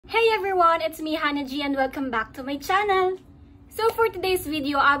Hey everyone, it's me HannahG and welcome back to my channel. So for today's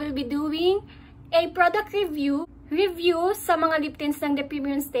video, I will be doing a product review sa mga lip tints ng The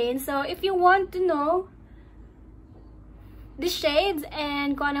Premium Stain. So if you want to know the shades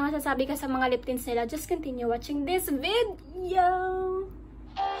and kung ano masasabi ka sa mga lip tints nila, just continue watching this video.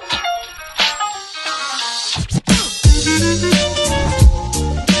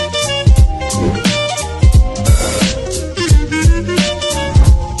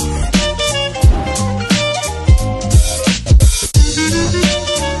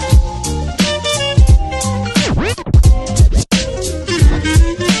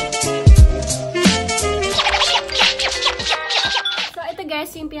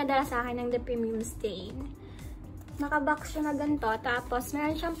 Yung pinadala sa akin ng The Premium Stain. Nakabox siya na ganito. Tapos,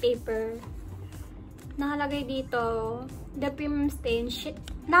 meron siyang paper. Nakalagay dito, The Premium Stain.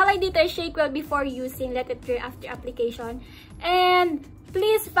 Nakalagay dito, shake well before using, let it dry after application. And,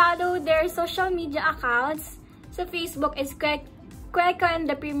 please follow their social media accounts. Sa Facebook is Kweka and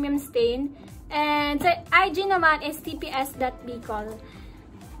The Premium Stain. And sa IG naman is TPS.Bicol.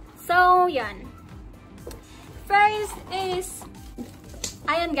 So, yan. First is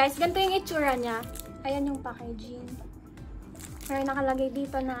ayan guys, ganito yung itsura niya. Ayan yung packaging. May nakalagay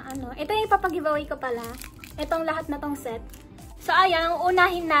dito na ano. Ito yung ipapag-giveaway ko pala. Itong lahat na tong set. So ayan, ang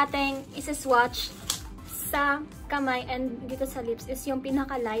unahin natin isa-swatch sa kamay and dito sa lips is yung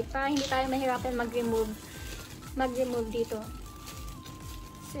pinaka-light para hindi tayo mahirapan mag-remove dito.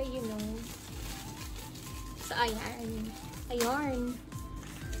 So you know. So ayan.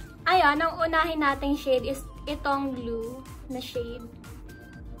 Ayan, ang unahin nating shade is itong blue na shade.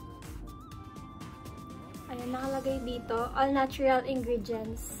 Ayan, nakalagay dito, all natural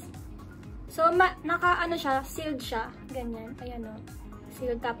ingredients. So, naka-ano siya, sealed siya. Ganyan, ayan o.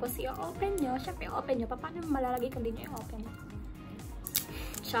 Sealed, tapos i-open nyo. Siyempre, i-open nyo. Paano malalagay kung di nyo i-open?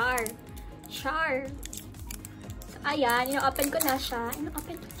 Char. So, ayan, i-open ko na siya.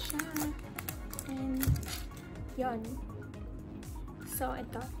 And, yun. So,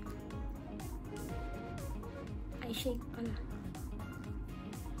 ito. Ay, shake pala.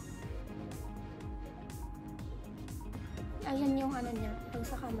 Ayan yung ano niya, pag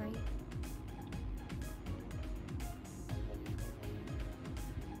sa kamay.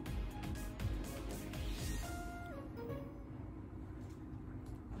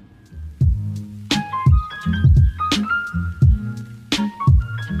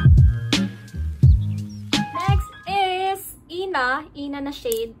 Next is Ina na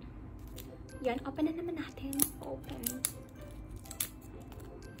shade. Yan, open na naman natin. Open.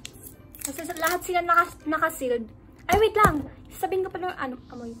 Kasi lahat sila naka-sealed. Ay, wait lang. Sabihin ko pa ng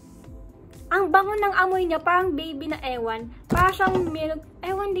amoy. Ang bango ng amoy niya, parang baby na ewan. Parang siyang milk.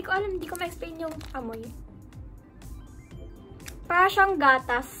 Ewan, di ko alam. Di ko ma-explain yung amoy. Parang siyang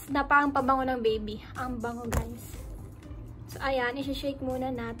gatas na parang pabango ng baby. Ang bango, guys. So, ayan. Isi-shake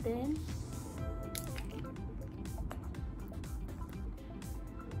muna natin.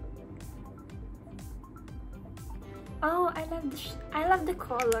 Oh, I love the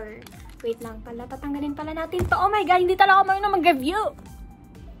color. Wait lang pala, tatanggalin pala natin to. Oh my god, hindi talaga ako marunong mag-review.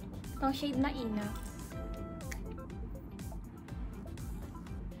 Itong shade na Ina.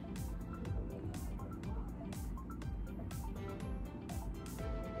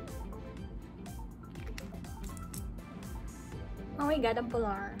 Oh my god, ang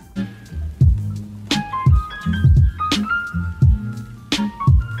polar.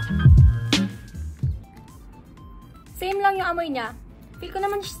 Same lang yung amoy niya. Feel ko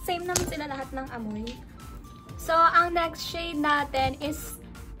naman same naman sila lahat ng amoy. So, ang next shade natin is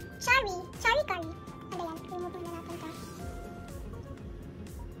Cherry Curry. Ano yan? Remove na natin ka.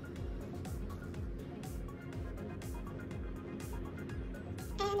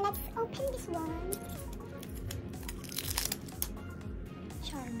 And let's open this one.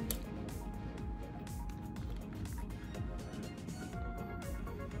 Charmy.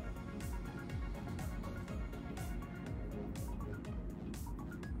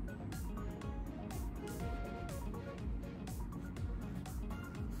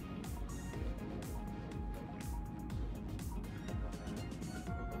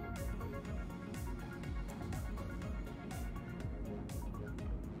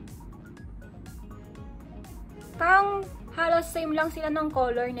 Parang halos same lang sila ng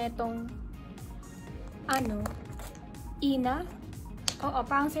color netong Ina. Oo,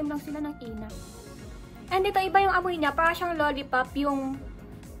 parang same lang sila ng Ina. And ito, iba yung amoy niya. Parang siyang lollipop yung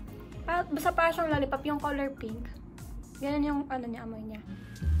basta parang siyang lollipop yung color pink. Ganun yung amoy niya.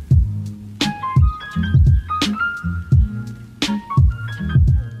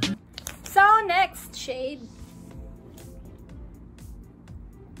 So, next shade.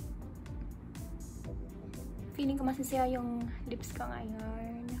 feeling ko masisira yung lips ko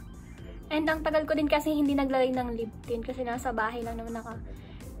ngayon. And ang tagal ko din kasi hindi naglalagay ng lip tint kasi nasa bahay lang naman ako.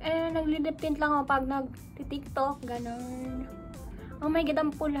 Nagli-lip tint lang ako pag nag-tiktok, ganun. Oh my god,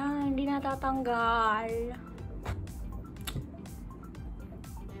 ang pula, hindi natatanggal.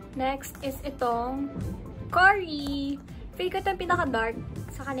 Next is itong Cory. Feel ko ito yung pinaka-dark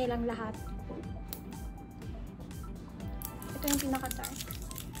sa kanilang lahat. Ito yung pinaka-dark.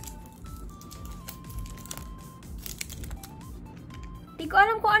 Di ko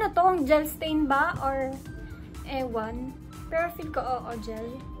alam kung ano to, kung gel stain ba or ewan. Pero feel ko oo, gel.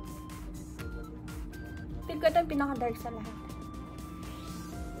 Feel ko ito yung pinaka-dark sa lahat.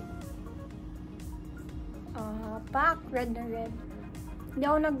 Pak, red na red. Hindi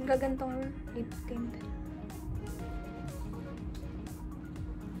ako naggagantong lip tint.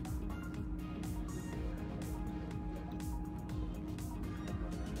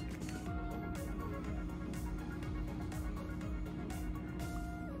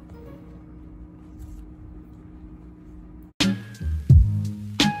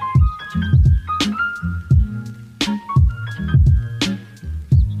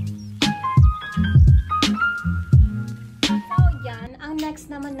 Next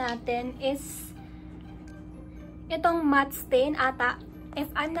naman natin is itong matte stain ata.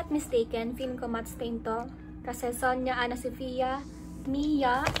 If I'm not mistaken, feeling ko matte stain to. Kasi Sonia, Ana Sofia,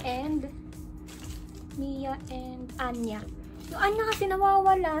 Mia, and Anya. Yung Anya kasi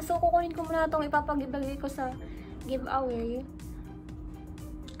nawawala. So, kukunin ko muna itong ipapag-ibigay ko sa giveaway.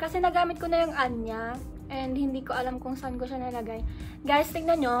 Kasi nagamit ko na yung Anya. And hindi ko alam kung saan ko siya nalagay. Guys,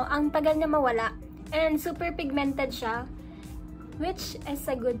 tignan nyo. Ang tagal niya mawala. And super pigmented siya. Which is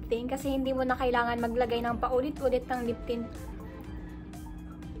a good thing kasi hindi mo na kailangan maglagay ng paulit-ulit ng lip tint.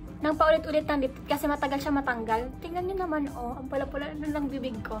 Kasi matagal siya matanggal. Tingnan niyo naman, oh, ang pula-pula na lang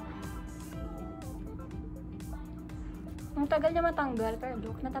bibig ko. Ang tagal niya matanggal, pero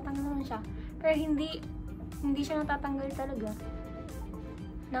look, natatanggal naman siya. Pero hindi siya natatanggal talaga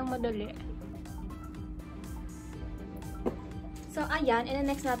ng madali. So, ayan, and then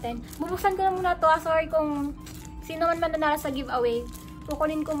next natin. Bubuksan ko na muna to. Sorry kung sino man mananalo sa giveaway,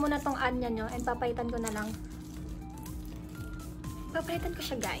 kukunin ko muna tong Anya nyo and papalitan ko na lang. Papalitan ko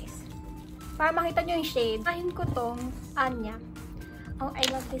siya, guys. Para makita nyo yung shade. Ahin ko tong Anya. Oh, I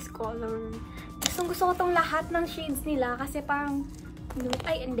love this color. Gusto ko tong lahat ng shades nila kasi parang nude.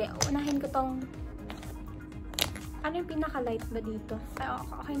 Ay, hindi. Unahin ko tong ano yung pinaka-light ba dito? Ay,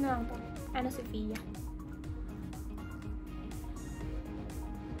 okay na lang to. Ana Sofia.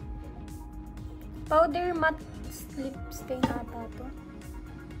 Powder matte lip stain ata to.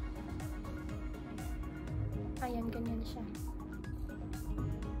 Ayan, ganyan siya.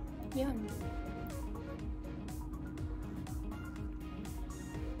 Yun.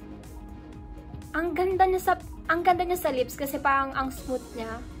 Ang ganda niya sa lips kasi parang ang smooth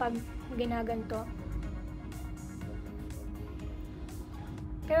niya pag ginaganto.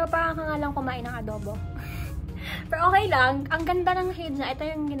 Pero parang ka nga lang kumain ng adobo. Pero okay lang. Ang ganda ng shade niya. Ito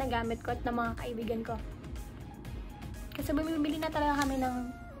yung ginagamit ko at ng mga kaibigan ko. Kasi bumibili na talaga kami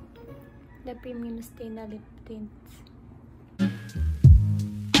ng the premium stain na lip tints.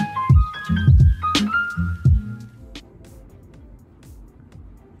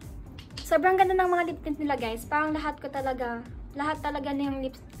 Sobrang ganda ng mga lip tint nila, guys. Parang lahat talaga na yung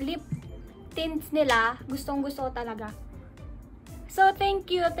lip tints nila, gustong-gusto ko talaga. So,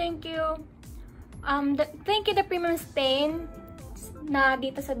 thank you the Premium Stain na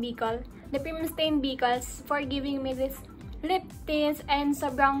dito sa Bicol. The Premium Stain Bicol for giving me this lip tints and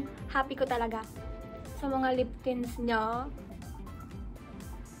sobrang happy ko talaga sa mga lip tints nyo.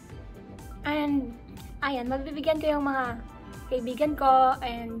 And, ayan, magbibigyan ko yung mga kaibigan ko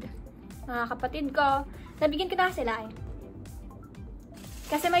and mga kapatid ko. Nabigyan ko na sila eh.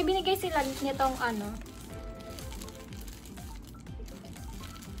 Kasi may binigay sila nitong ano.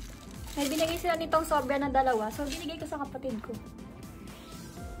 May binigay sila nitong sobra na dalawa. So, binigay ko sa kapatid ko.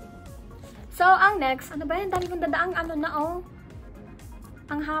 So, ang next. Ano ba yan? Dami kong dadaang ano na oh.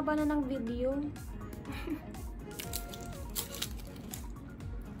 Ang haba na ng video.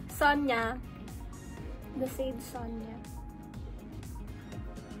 Sonia. The shade Sonia.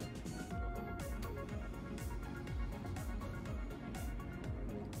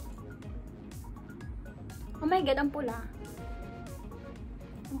 Oh my God, ang pula.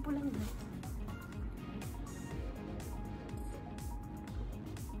 Ang pula nila.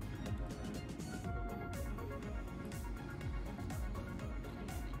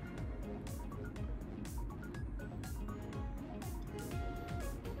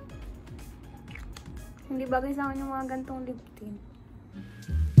 Hindi bagay sa akin yung mga gantong lip tint.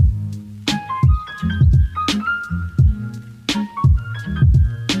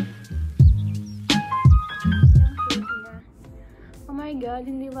 God,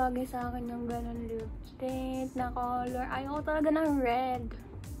 hindi bagay sa akin yung ganun lip tint na color. Ayoko talaga ng red.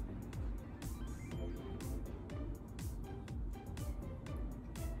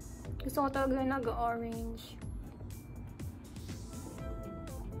 Gusto ko talaga nag-orange.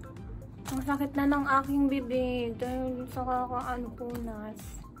 Ang sakit na ng aking bibig dahil sa kakaano-punas.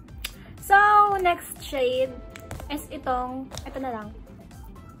 So, next shade is ito na lang.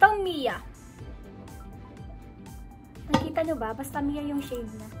 Itong Mia. Nakita nyo ba? Basta Mia yung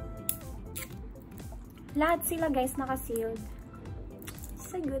shade na. Lahat sila guys naka-sealed.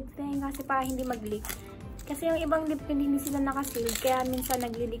 It's a good thing kasi para hindi mag-leak. Kasi yung ibang lip tint hindi sila naka-sealed kaya minsan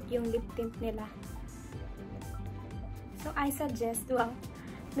nag-leak yung lip tint nila. So I suggest, wow.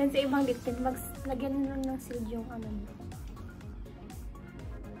 Then sa ibang lip tint, lagyan nyo ng sealed yung ano nyo.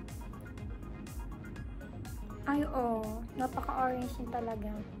 Ay napaka-orange yun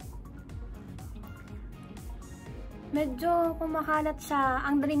talaga. Medyo kumakalat siya.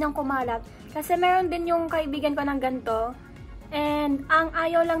 Ang dali niyang kumalat. Kasi meron din yung kaibigan ko ng ganito. And ang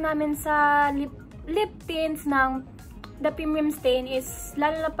ayaw lang namin sa lip tints ng The Premium Stain is,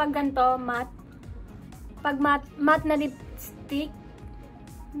 lalo na pag ganito, matte. Pag matte na lipstick,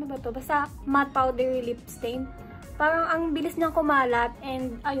 ano ba to? Basta matte powdery lip stain. Parang ang bilis niyang kumalat.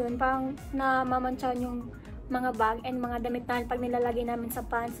 And ayun, parang namamantsahan yung mga bag and mga damit namin pag nilalagay namin sa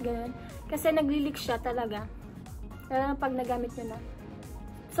pants, ganun. Kasi naglilik siya talaga. Lalo pag nagamit nyo na.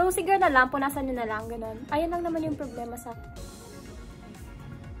 So, siguro na lang, punasan nyo na lang, ganun. Ayan lang naman yung problema sa...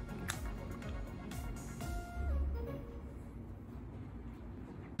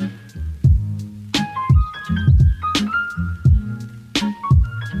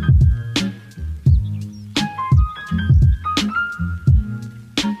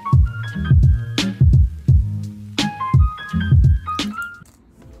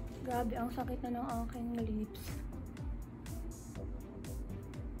 Grabe, ang sakit na ng aking lips.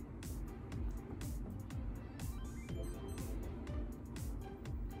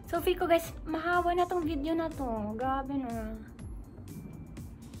 So, feel ko guys, mahawa na tong video na to. Grabe na.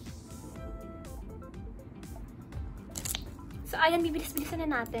 So, ayan, bibilis-bilisan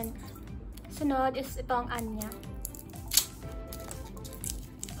na natin. Sunod is itong Anya.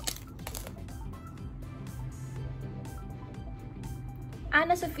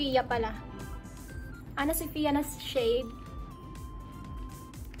 Ana Sofia pala. Ana Sofia na shade.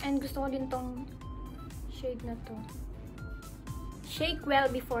 And gusto ko din tong shade na to. Shake well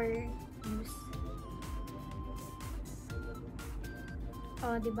before use.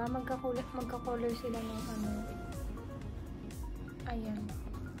 Oh, diba? Magka-color sila ng ano. Ayan.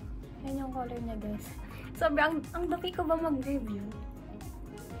 Yan yung color niya, guys. Sobrang, ang daki ko ba mag-review?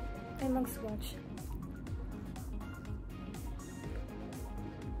 Ay, mag-swatch.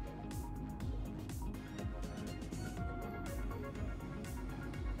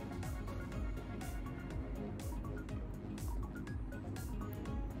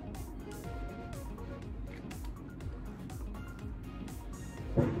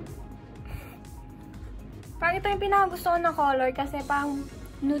 Parang ito yung pinakagusto ko na color kasi parang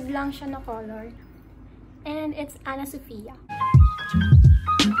nude lang siya na color. And it's Ana Sofia.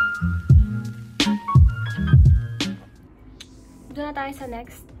 Doon na tayo sa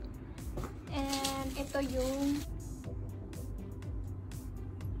next. And ito yung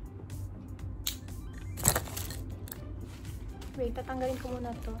wait, tatanggalin ko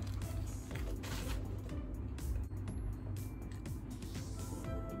muna to.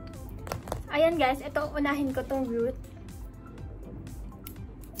 Ayan guys, ito unahin ko tong root.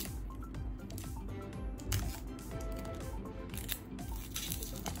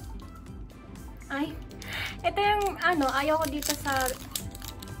 Ay, ito yung ano, ayaw ko dito sa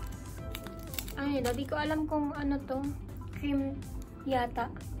ay, di ko alam kung ano to. Cream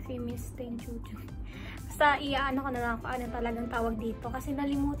yata. Creamy stain chuchu. Basta iaano ko na lang kung ano talagang tawag dito. Kasi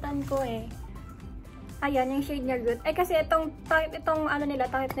nalimutan ko eh. Ayan, yung shade niya good. Ay, kasi itong ano nila,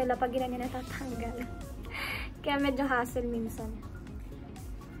 type nila, pag ginanya natatanggal. Kaya medyo hassle minsan.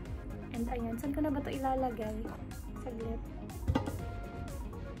 And ayan, saan ko na ba ito ilalagay? Saglit.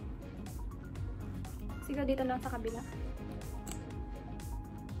 Siguro dito lang sa kabila.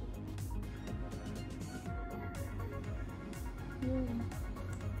 Ayan.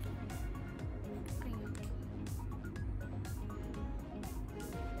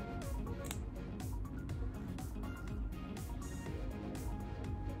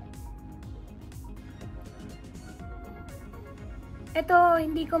 Ito,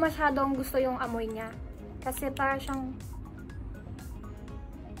 hindi ko masyadong gusto yung amoy niya. Kasi para siyang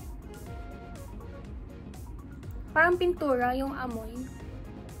parang pintura yung amoy.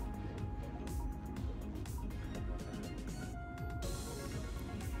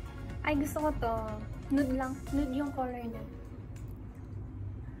 Ay, gusto ko to. Nude lang. Nude yung color niya.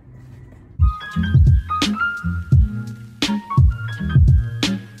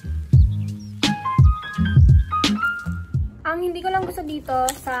 Ang hindi ko lang gusto dito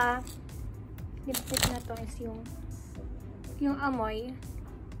sa lipstick na to is yung amoy.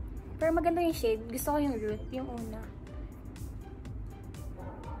 Pero maganda yung shade. Gusto ko yung root, yung una.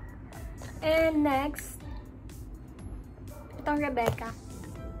 And next, itong Rebecca.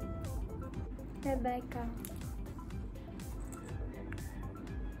 Rebecca.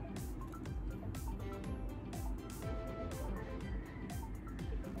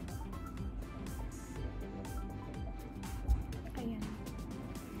 Ayan.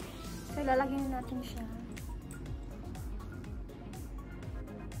 So, lalagyan natin siya.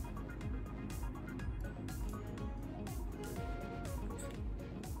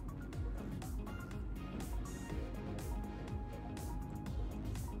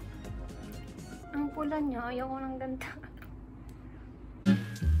 Ang pula niya, ayoko ng ganda.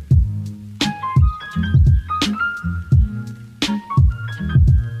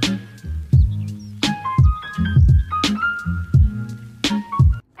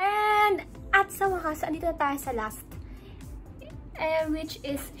 And at sa wakas, andito na tayo sa last. Which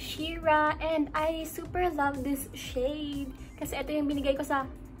is Shira. And I super love this shade. Kasi ito yung binigay ko sa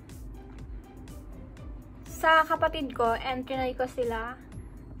kapatid ko. And trinay ko sila.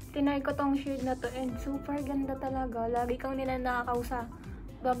 Tinry ko tong shade na to and super ganda talaga. Lagi kang nila nakakausa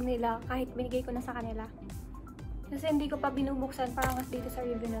bag nila kahit binigay ko na sa kanila. Kasi hindi ko pa binubuksan parang dito sa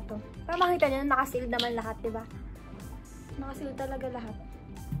review na to. Para makita nyo, nakasealed naman lahat, diba? Nakasealed talaga lahat.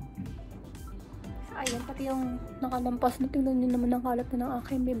 So, ayan, pati yung nakalampas na. Tingnan nyo naman ang kalat na ng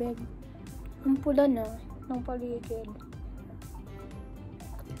aking bibig. Ang pula na ng paligid.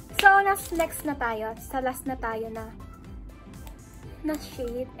 So, next na tayo. Sa last na tayo na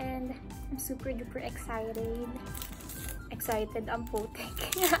shade and I'm super duper excited. Excited ang putik.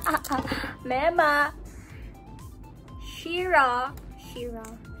 Mema! Shira.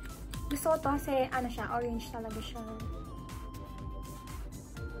 Gusto ko to kasi ano siya, orange talaga siya.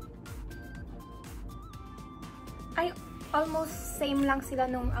 Ay, almost same lang sila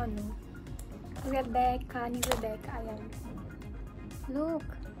nung Rebecca, ni Rebecca. Ayan. Look.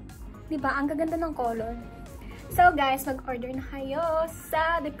 Diba? Ang gaganda ng color. So guys, mag-order na kayo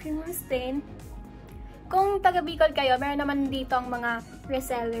sa The Premium Stain. Kung taga Bicol kayo, meron naman dito ang mga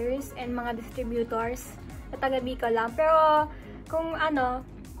resellers and mga distributors na taga Bicol lang. Pero kung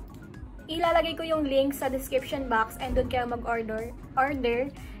ilalagay ko yung link sa description box and doon kayo mag-order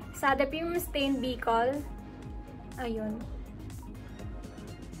sa The Premium Stain Bicol. Ayun.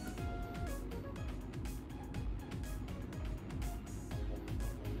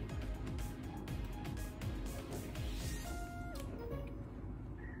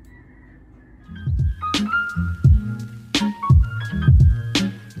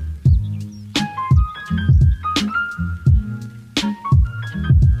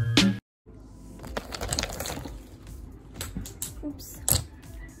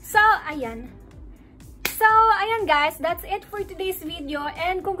 Ayan guys, that's it for today's video.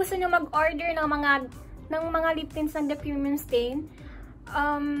 And kung gusto nyo mag-order ng mga lip tints ng The Premium Stain,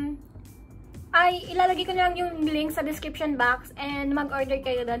 ay ilalagay ko na lang yung link sa description box and mag-order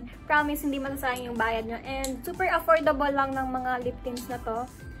kayo doon. Promise, hindi masasayang yung bayad nyo. And super affordable lang ng mga lip tints na to.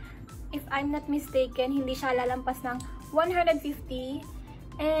 If I'm not mistaken, hindi siya lalampas ng 150.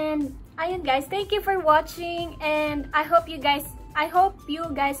 And ayun guys, thank you for watching and I hope you guys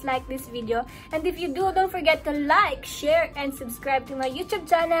like this video. And if you do, don't forget to like, share, and subscribe to my YouTube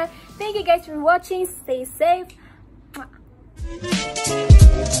channel. Thank you guys for watching. Stay safe.